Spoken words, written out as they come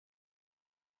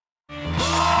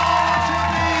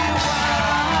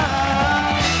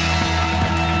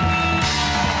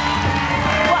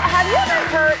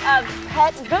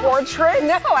pet portraits?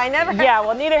 No, I never have. Yeah,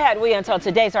 well, neither had we until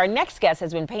today. So our next guest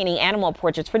has been painting animal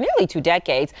portraits for nearly 2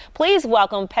 decades. Please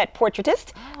welcome pet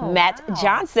portraitist Matt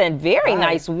Johnson. Very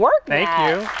nice work, Thank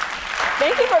Matt. you.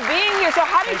 Thank you for being here. So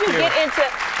how did you get into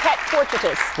pet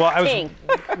portraitist? Well, I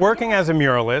was working as a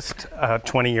muralist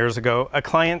 20 years ago. A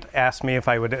client asked me if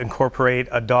I would incorporate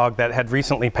a dog that had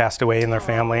recently passed away in their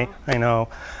family. I know.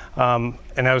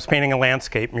 And I was painting a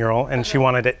landscape mural, and she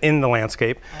wanted it in the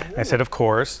landscape. I said, of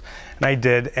course, and I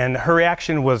did. And her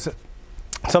reaction was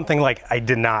something like I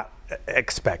did not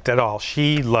expect at all.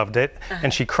 She loved it,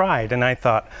 and she cried. And I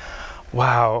thought,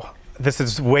 wow, this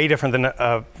is way different than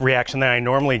a reaction that I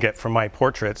normally get from my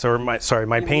portraits or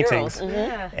my paintings.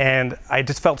 And I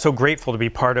just felt so grateful to be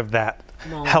part of that,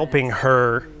 helping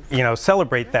her, you know,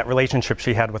 celebrate that relationship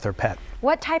she had with her pet.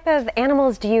 What type of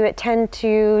animals do you tend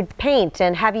to paint,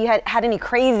 and have you had any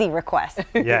crazy requests?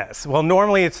 Yes, well,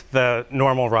 normally it's the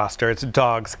normal roster. It's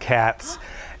dogs, cats,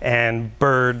 and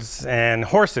birds and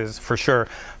horses for sure.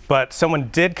 But someone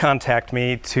did contact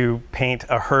me to paint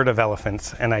a herd of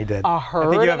elephants, and I did. A herd?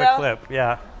 I think you have a clip,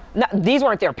 yeah. No, these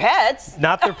weren't their pets.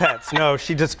 Not their pets, no.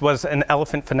 She just was an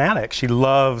elephant fanatic. She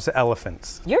loves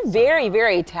elephants. You're very,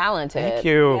 very talented. Thank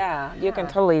you. Yeah, you can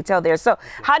totally tell there. So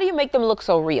how do you make them look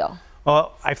so real?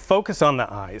 Well, I focus on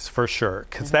the eyes for sure,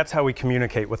 because that's how we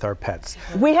communicate with our pets.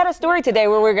 We had a story today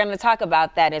where we're going to talk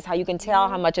about that, is how you can tell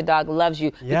how much a dog loves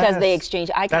you because they exchange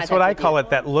eye contact. That's what I call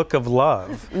it, that look of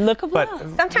love. Look of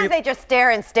love. Sometimes they just stare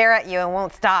at you and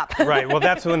won't stop. Right, well,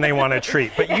 that's when they want a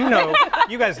treat. But you know,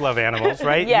 you guys love animals,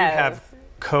 right? Yes. You have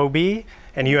Kobe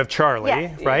and you have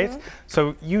Charlie, right?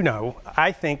 So you know,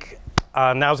 I think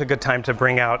now's a good time to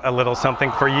bring out a little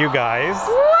something for you guys.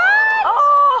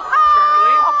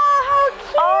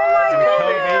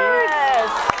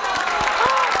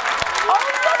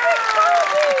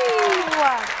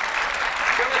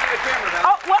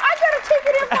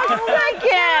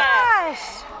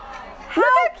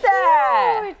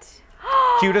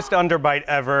 Cutest underbite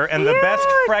ever, and the best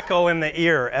freckle in the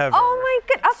ear ever. Oh my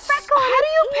goodness, a freckle. How do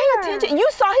you pay attention? You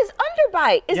saw his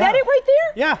underbite. Is that it right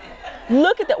there? Yeah.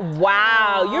 Look at that.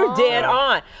 Wow, you're dead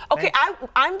on. Okay,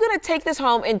 I'm going to take this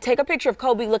home and take a picture of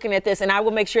Kobe looking at this, and I will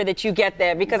make sure that you get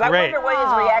that, because I wonder what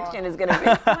his reaction is going to be.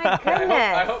 Oh my goodness.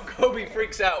 I hope Kobe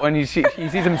freaks out when he sees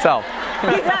himself.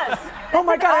 He does. Oh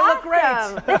my God, I look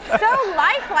great. It's so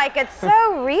lifelike. It's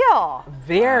so real.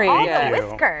 Very All good. the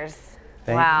whiskers.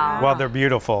 Wow. Well, they're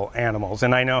beautiful animals,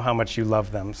 and I know how much you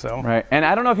love them. So. Right. And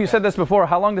I don't know if you said this before.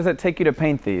 How long does it take you to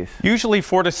paint these? Usually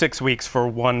 4 to 6 weeks for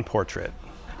one portrait,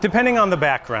 depending on the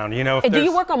background. You know. If do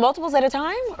you work on multiples at a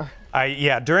time? Or?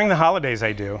 Yeah, during the holidays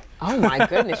I do. Oh my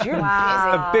goodness, you're busy.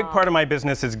 A big part of my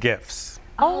business is gifts.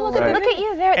 Oh, look at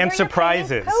you there. And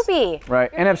surprises. Kobe.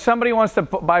 Right. And if somebody wants to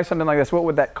buy something like this, what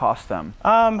would that cost them?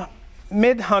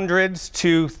 Mid-hundreds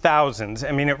to thousands.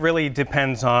 I mean, it really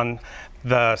depends on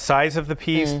the size of the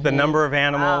piece, the number of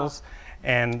animals,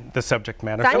 and the subject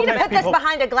matter. So I need to put this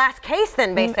behind a glass case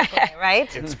then, basically,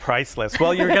 right? It's priceless.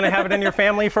 Well, you're going to have it in your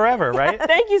family forever, right?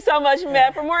 Thank you so much,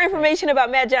 Matt. For more information about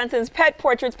Matt Johnson's pet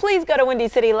portraits, please go to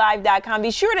WindyCityLive.com.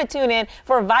 Be sure to tune in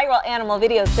for viral animal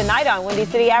videos tonight on Windy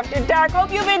City After Dark.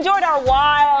 Hope you've enjoyed our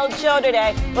wild show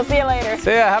today. We'll see you later.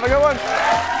 See ya. Have a good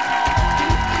one.